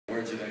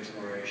words of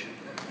exploration.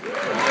 I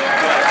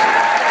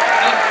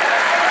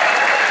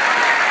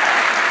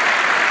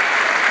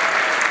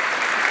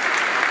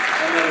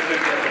might have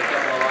picked up a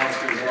couple of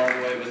Oscars along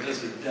the way, but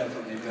this is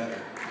definitely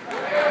better.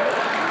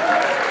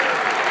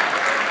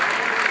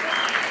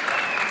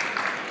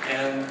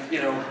 And,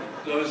 you know,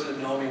 those that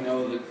know me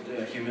know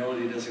that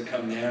humility doesn't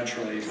come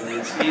naturally, but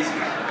it's easy.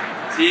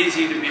 It's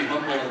easy to be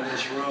humble in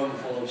this room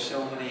full of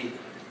so many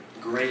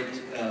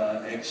great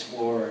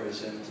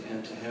explorers,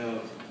 and to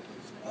have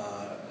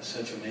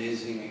such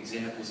amazing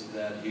examples of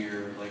that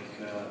here, like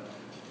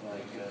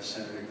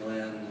Senator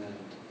Glenn and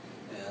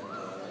you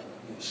know,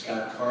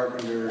 Scott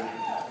Carpenter,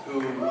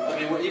 who, I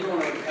mean, even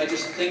when I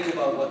just think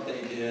about what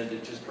they did,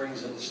 it just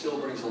still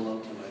brings a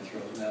lump to my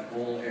throat. And that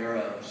whole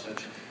era of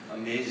such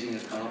amazing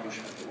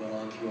accomplishment that went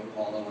on through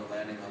Apollo and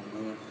landing on the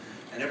moon,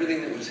 and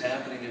everything that was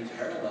happening in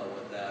parallel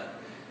with that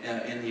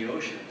in the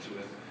oceans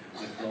with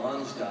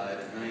Dawn's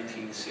dive in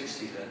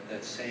 1960,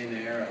 that same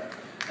era,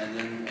 and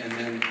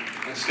then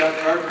Scott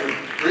Carpenter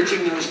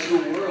bridging those two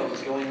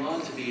worlds, going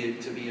on to be an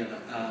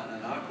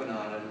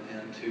aquanaut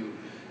and to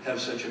have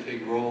such a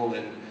big role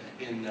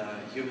in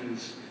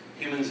humans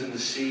in the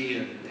sea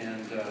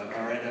and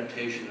our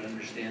adaptation and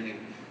understanding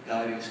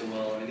diving so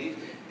well. I mean,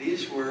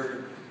 these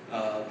were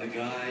the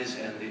guys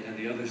and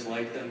the others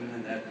like them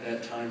in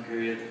that time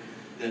period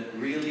that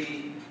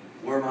really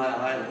were my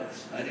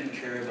idols. I didn't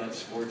care about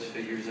sports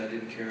figures. I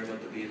didn't care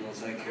about the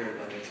Beatles. I cared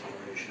about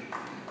exploration.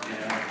 You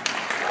know?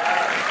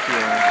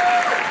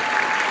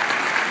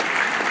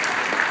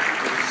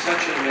 It was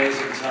such an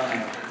amazing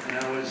time, and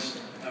I was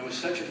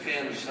such a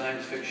fan of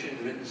science fiction,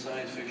 written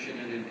science fiction,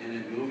 and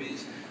in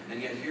movies.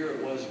 And yet here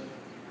it was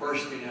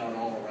bursting out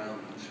all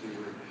around us. We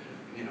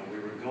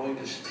were going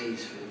to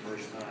space for the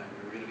first time.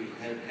 We were going to be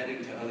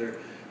heading to other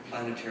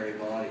planetary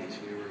bodies.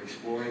 We were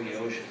exploring the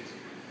oceans,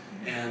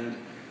 and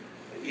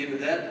you know,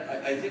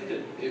 that I think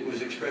that it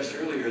was expressed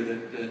earlier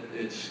that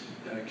it's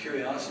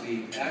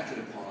curiosity acted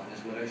upon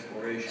is what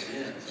exploration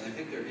is. And I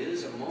think there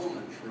is a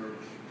moment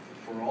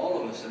for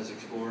all of us as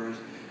explorers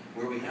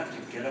where we have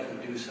to get up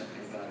and do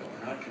something about it.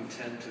 We're not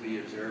content to be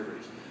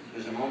observers.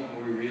 There's a moment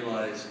where we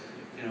realize,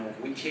 you know,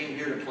 we came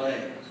here to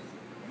play.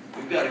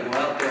 We've got to go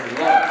out there and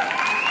look.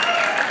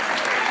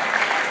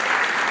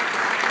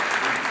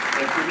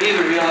 And for me,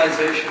 the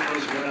realization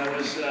was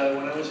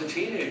when I was a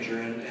teenager,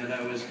 and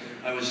I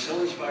was so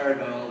inspired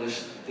by all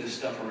this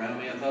stuff around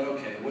me. I thought,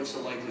 okay, what's the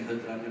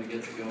likelihood that I'm going to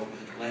get to go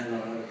land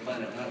on another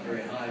planet? Not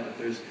very high, but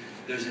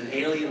there's an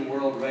alien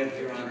world right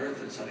here on Earth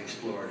that's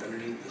unexplored,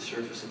 underneath the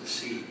surface of the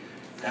sea.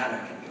 That I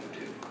can go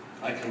to.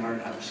 I can learn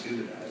how to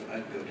scuba dive.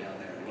 I can go down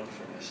there and look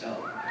for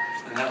myself.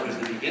 And that was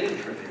the beginning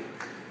for me,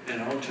 you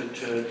know,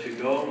 to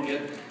go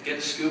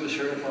get scuba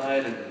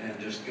certified and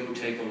just go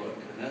take a look.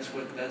 And that's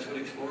what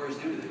explorers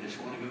do. They just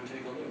want to go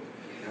take a look.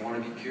 They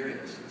want to be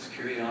curious. It's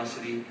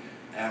curiosity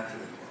acted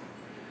upon.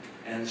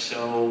 And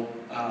so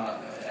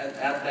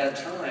at that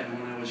time,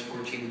 when I was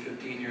 14,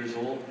 15 years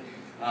old,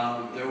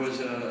 there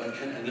was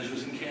and this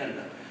was in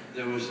Canada,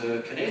 there was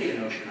a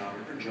Canadian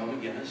oceanographer, Joe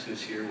McGinnis, who's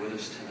here with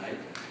us tonight.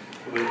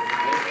 I'm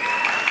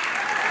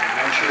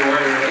not sure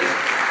where he is.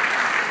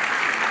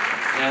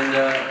 And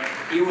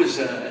he was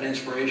an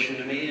inspiration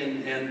to me,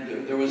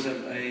 and there was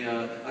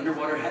a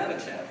underwater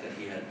habitat that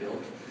he had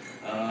built,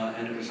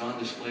 and it was on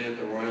display at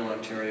the Royal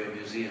Ontario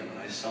Museum. And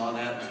I saw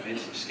that, and I made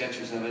some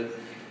sketches of it,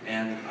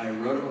 and I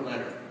wrote him a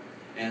letter.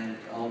 And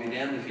I'll be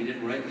damned if he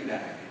didn't write me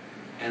back.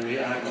 And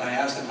I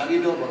asked him, how do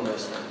you build one of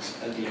those things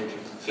at the age of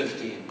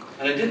 15?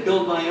 And I did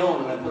build my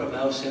own, and I put a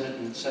mouse in it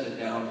and set it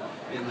down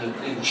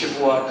in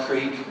Chippewa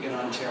Creek in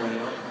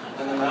Ontario.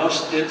 And the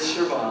mouse did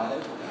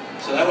survive.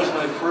 So that was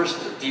my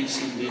first deep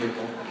sea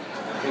vehicle.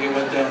 I think it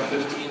went down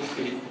 15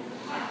 feet.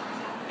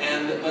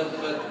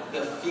 But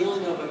the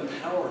feeling of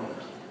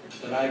empowerment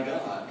that I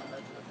got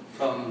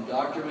from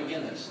Dr.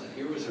 McGinnis, that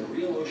here was a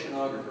real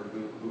oceanographer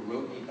who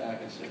wrote me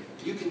back and said,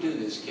 you can do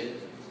this, kid.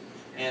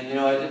 And you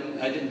know,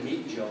 I didn't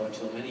meet Joe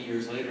until many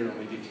years later, and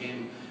we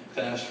became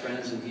fast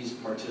friends, and he's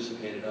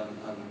participated on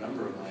a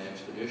number of my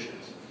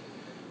expeditions.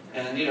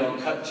 And you know,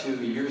 cut to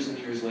years and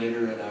years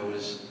later, and I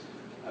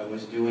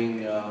was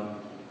doing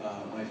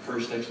my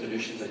first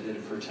expeditions. I did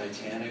it for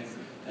Titanic,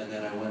 and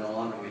then I went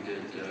on and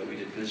we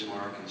did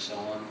Bismarck and so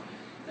on,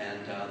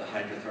 and the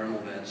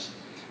hydrothermal vents.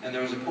 And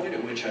there was a point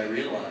at which I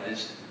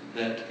realized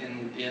that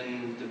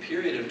in the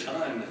period of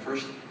time, the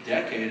first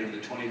decade of the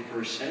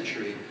 21st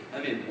century, I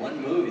made one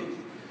movie,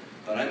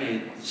 but I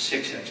made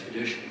 6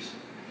 expeditions.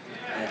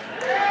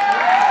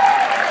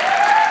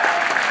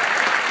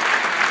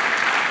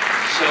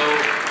 So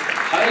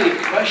highly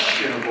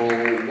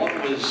questionable what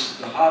was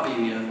the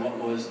hobby and what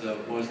was the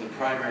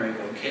primary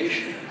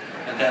vocation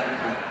at that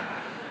point.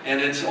 And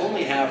it's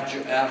only half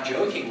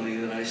jokingly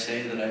that I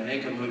say that I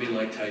make a movie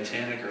like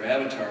Titanic or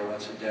Avatar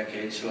once a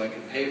decade so I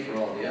can pay for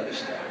all the other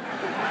stuff.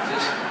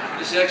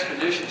 This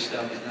expedition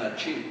stuff is not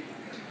cheap.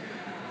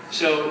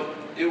 So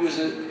it was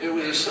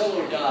a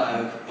solo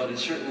dive, but it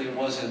certainly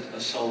wasn't a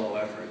solo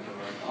effort. There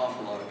were an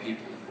awful lot of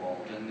people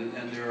involved,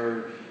 and there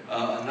are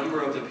a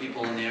number of the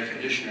people on the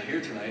expedition are here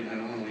tonight, and I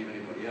don't want to leave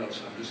anybody out,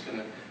 so I'm just going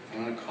to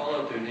I'm going to call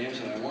out their names,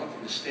 and I want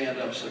them to stand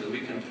up so that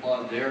we can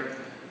applaud their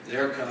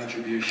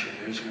contribution.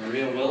 There's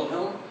Maria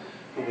Wilhelm,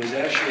 who was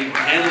actually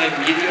handling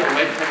media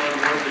right from on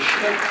board the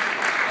ship.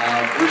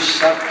 Bruce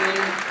Sutton.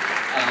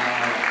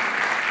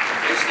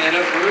 Okay, stand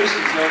up, Bruce.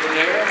 He's over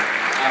there.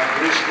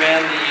 Bruce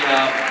ran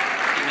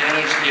he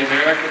managed the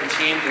American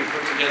team that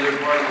put together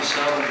part of the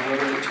sub and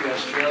delivered it to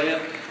Australia.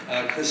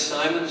 Chris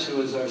Simons,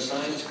 who is our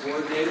science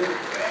coordinator,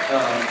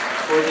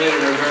 coordinated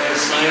our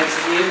various science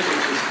teams,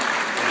 which is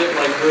a bit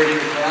like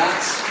herding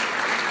cats.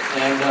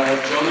 And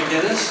Joe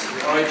McGinnis.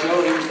 All right, Joe,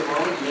 here's the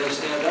moment. You gotta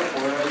stand up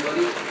for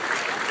everybody.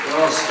 They're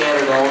all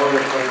scattered all over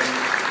the place.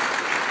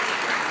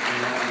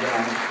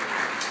 And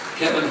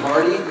Kevin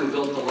Hardy, who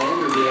built the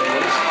lander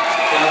vehicles.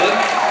 Kevin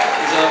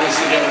has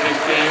obviously got a big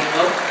fan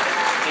club.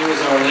 He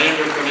was our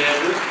lander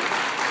commander.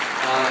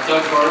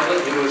 Doug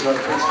Bartlett, who was our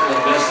principal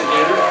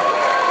investigator,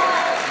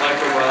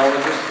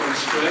 microbiologist from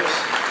Scripps.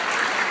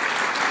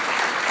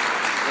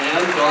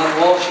 And Don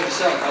Walsh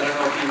himself. I don't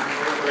know if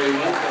where he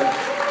went,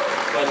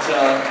 but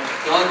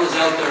Don was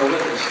out there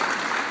with us.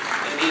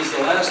 And he's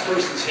the last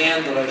person's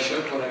hand that I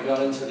shook when I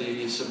got into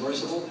the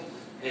submersible.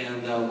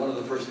 And one of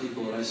the first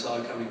people that I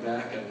saw coming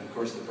back, and of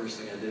course the first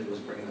thing I did was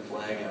bring the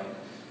flag out.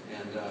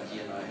 And he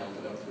and I held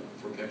it up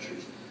for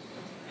pictures.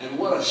 And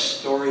what a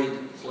storied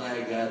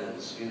flag that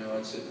is. You know,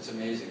 it's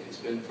amazing. It's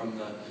been from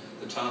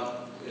the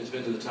top, it's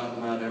been to the top of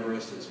Mount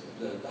Everest. It's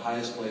the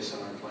highest place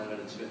on our planet.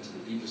 It's been to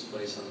the deepest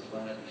place on the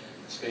planet,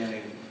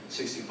 spanning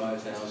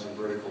 65,000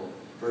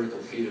 vertical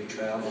feet of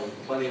travel, and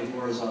plenty of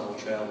horizontal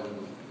travel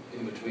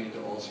in between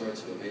to all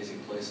sorts of amazing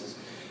places.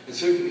 And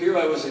so here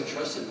I was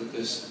entrusted with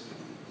this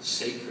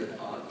sacred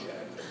object.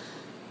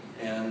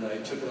 And I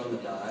took it on the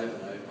dive,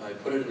 and I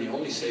put it in the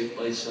only safe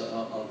place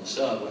on the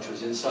sub, which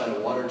was inside a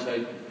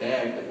watertight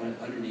bag that went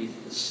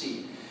underneath the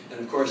seat. And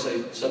of course,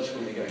 I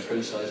subsequently got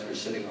criticized for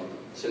sitting on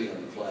the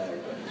flag,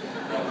 but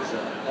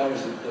that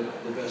was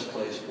the best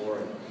place for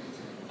it.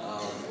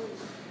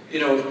 You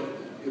know,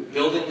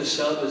 building the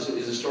sub is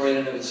a story in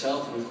and of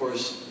itself, and of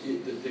course,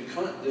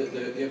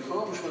 the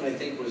accomplishment, I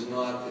think, was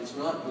it's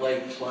not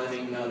like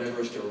climbing Mount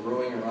Everest or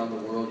rowing around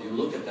the world. You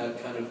look at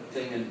that kind of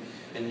thing,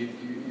 and you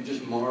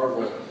just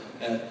marvel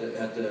at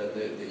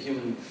the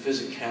human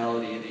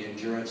physicality, the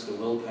endurance, the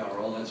willpower,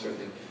 all that sort of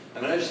thing. I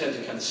mean, I just had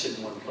to kind of sit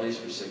in one place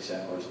for 6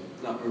 hours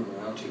and not move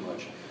around too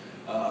much.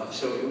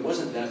 So it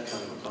wasn't that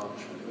kind of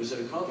accomplishment. It was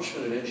an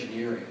accomplishment of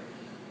engineering.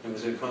 It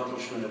was an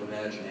accomplishment of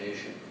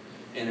imagination.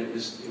 And it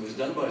was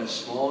done by a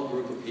small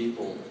group of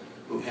people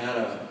who had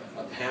a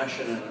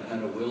passion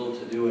and a will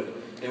to do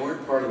it. They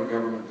weren't part of a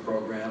government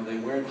program. They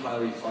weren't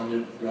highly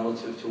funded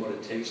relative to what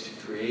it takes to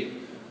create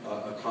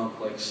a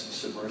complex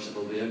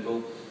submersible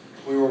vehicle.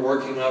 We were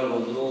working out of a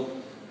little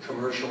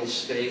commercial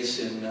space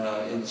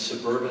in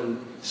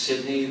suburban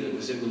Sydney that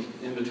was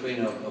in between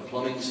a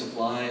plumbing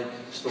supply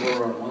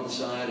store on one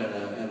side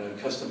and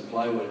a custom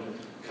plywood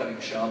cutting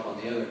shop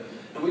on the other.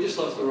 And we just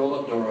left the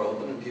roll-up door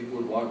open, and people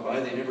would walk by.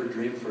 They never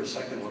dreamed for a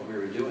second what we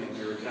were doing.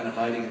 We were kind of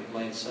hiding in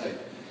plain sight.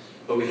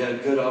 But we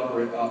had good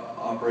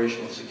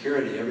operational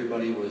security.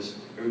 Everybody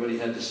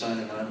had to sign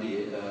a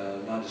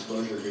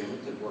non-disclosure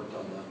agreement that worked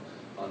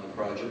on the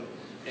project.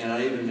 And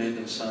I even made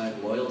them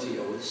sign loyalty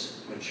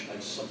oaths, which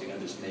is something I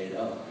just made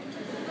up.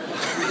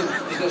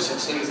 There's no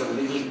such thing as a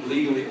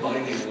legally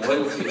binding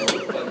loyalty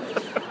oath, but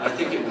I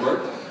think it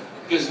worked.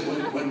 Because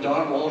when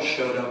Don Walsh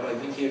showed up, I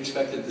think he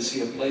expected to see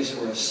a place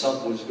where a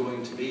sub was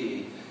going to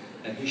be.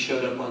 And he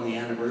showed up on the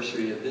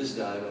anniversary of his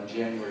dive on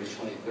January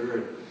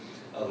 23rd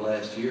of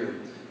last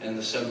year. And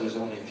the sub was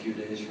only a few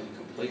days from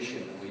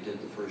completion, and we did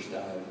the first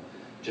dive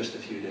just a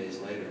few days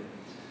later.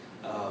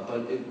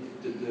 But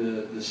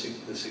the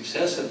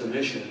success of the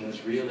mission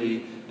was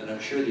really, and I'm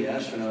sure the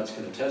astronauts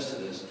can attest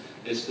to this,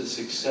 it's the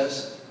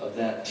success of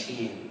that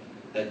team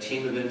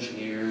of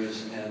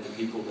engineers and the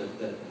people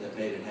that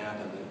made it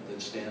happen,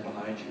 that stand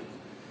behind you.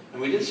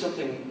 And we did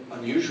something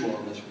unusual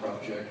on this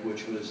project,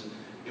 which was,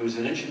 it was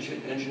an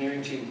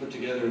engineering team put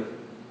together of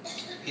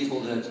people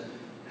that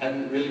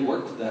hadn't really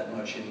worked that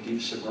much in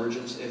deep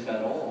submergence, if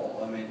at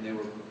all. I mean, they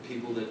were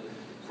people that,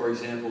 for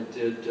example,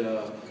 did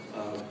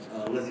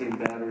lithium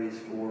batteries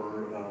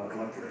for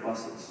electric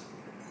buses.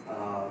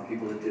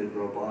 People that did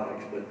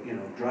robotics, but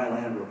dry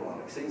land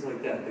robotics, things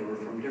like that. They were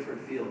from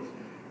different fields,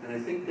 and I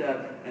think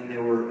that, and they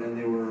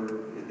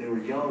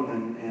were young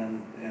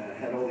and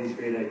had all these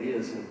great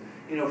ideas. And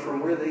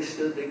from where they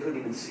stood, they couldn't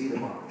even see the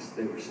box.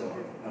 They were so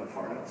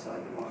far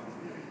outside the box,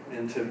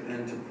 and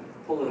to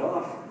pull it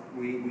off,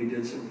 we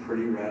did some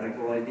pretty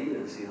radical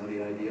ideas.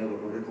 The idea of a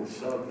vertical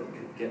sub that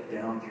could get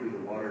down through the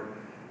water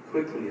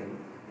quickly and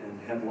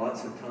have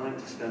lots of time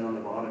to spend on the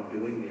bottom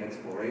doing the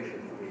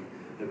exploration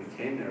that we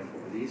came there for.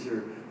 These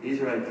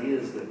are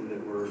ideas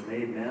that were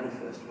made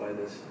manifest by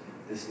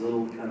this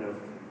little kind of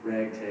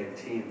ragtag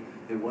team.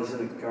 It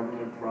wasn't a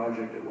government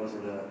project. It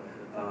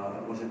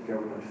wasn't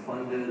government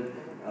funded.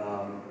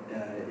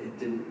 It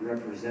didn't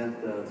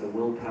represent the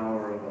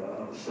willpower of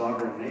a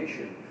sovereign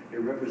nation. It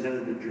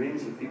represented the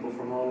dreams of people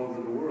from all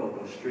over the world: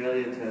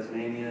 Australia,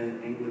 Tasmania,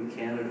 England,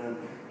 Canada,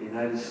 the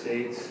United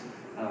States,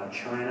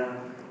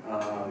 China,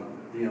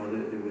 know,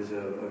 it was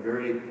a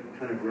very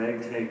kind of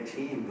ragtag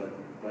team,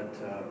 but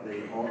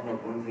they all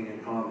had one thing in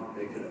common.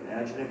 They could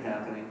imagine it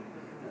happening,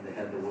 and they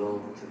had the will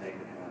to make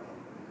it happen.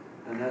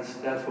 And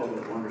that's what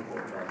was wonderful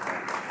about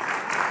that.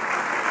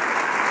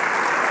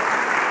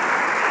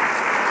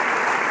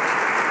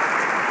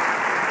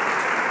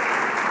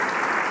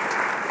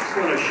 I just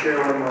want to share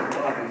one more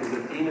thought, because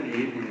the theme of the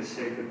evening is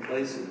sacred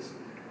places.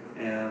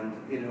 And,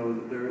 you know,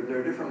 there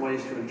are different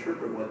ways to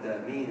interpret what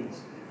that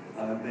means.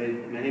 I've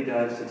made many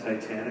dives to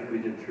Titanic. We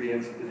did 3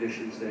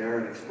 expeditions there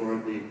and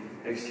explored the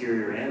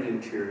exterior and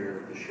interior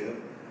of the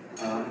ship.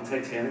 And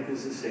Titanic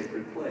is a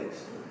sacred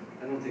place.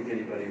 I don't think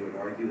anybody would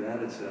argue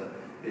that.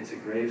 It's a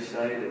grave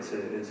site. It's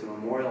a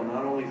memorial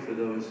not only for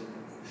those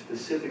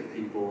specific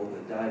people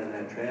that died in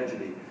that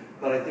tragedy,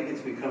 but I think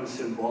it's become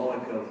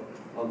symbolic of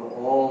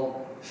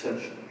all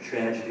such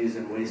tragedies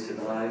and wasted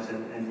lives,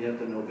 and yet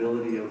the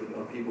nobility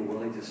of people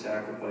willing to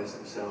sacrifice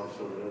themselves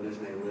so that others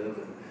may live.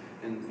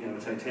 And you know,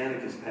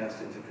 Titanic has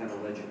passed into kind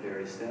of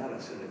legendary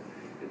status, and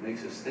it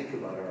makes us think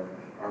about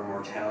our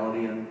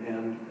mortality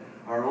and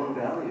our own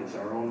values,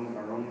 our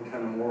own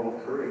kind of moral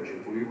courage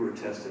if we were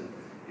tested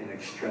in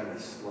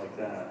extremis like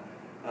that.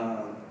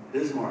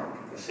 Bismarck,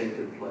 a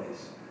sacred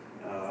place,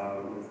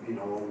 you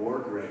know, a war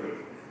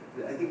grave.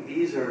 I think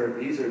these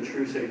are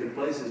true sacred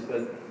places,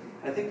 but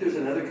I think there's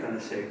another kind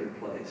of sacred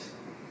place.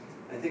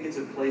 I think it's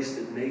a place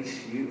that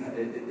makes you,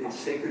 it's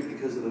sacred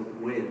because of the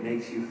way it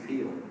makes you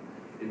feel.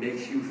 It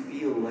makes you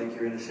feel like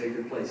you're in a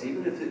sacred place,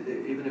 even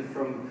if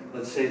from,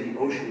 let's say, the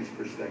ocean's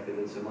perspective,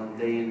 it's a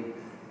mundane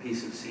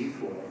piece of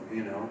seafloor,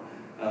 you know,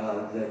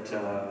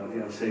 you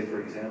know, say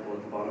for example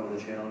at the bottom of the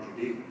Challenger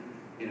Deep,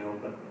 you know.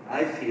 But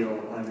I feel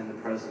I'm in the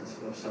presence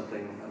of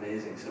something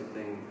amazing,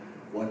 something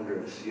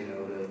wondrous, you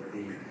know,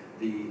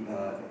 the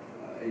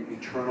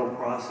eternal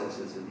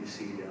processes that you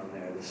see down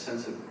there, the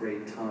sense of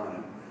great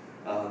time,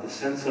 the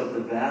sense of the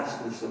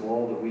vastness of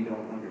all that we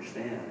don't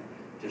understand,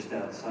 just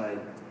outside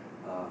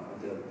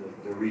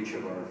the reach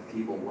of our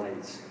feeble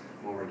lights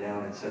when we're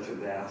down in such a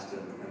vast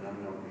and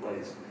unknown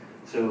place.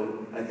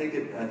 So I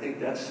think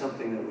that's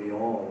something that we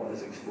all,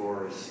 as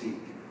explorers, seek.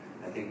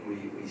 I think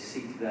we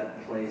seek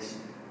that place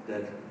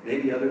that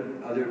maybe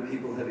other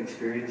people have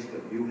experienced,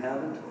 but you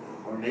haven't,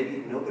 or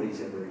maybe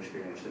nobody's ever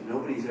experienced it.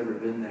 Nobody's ever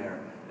been there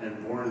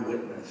and borne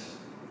witness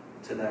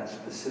to that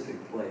specific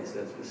place,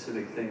 that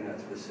specific thing, that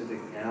specific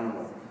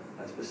animal,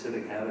 that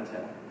specific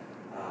habitat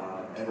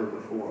ever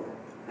before.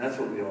 And that's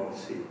what we all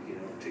seek, you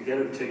know,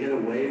 to get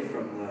away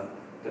from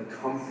the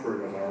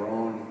comfort of our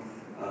own,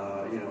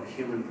 you know,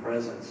 human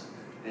presence,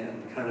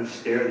 and kind of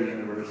stare the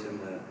universe in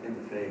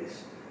the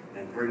face,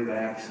 and bring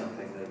back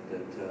something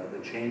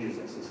that changes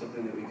us, and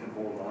something that we can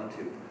hold on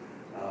to.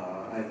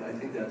 I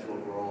think that's what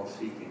we're all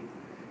seeking,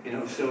 you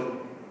know.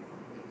 So,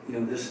 you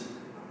know, this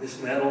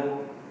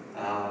metal,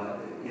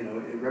 you know,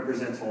 it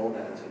represents all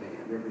that to me.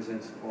 It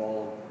represents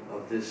all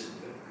of this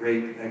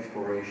great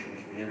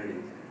exploration community,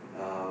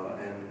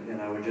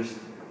 and I would just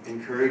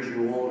encourage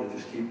you all to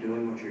just keep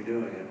doing what you're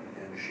doing,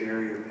 and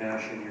share your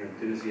passion, your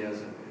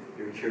enthusiasm,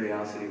 your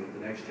curiosity with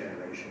the next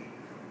generation.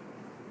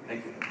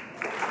 Thank you.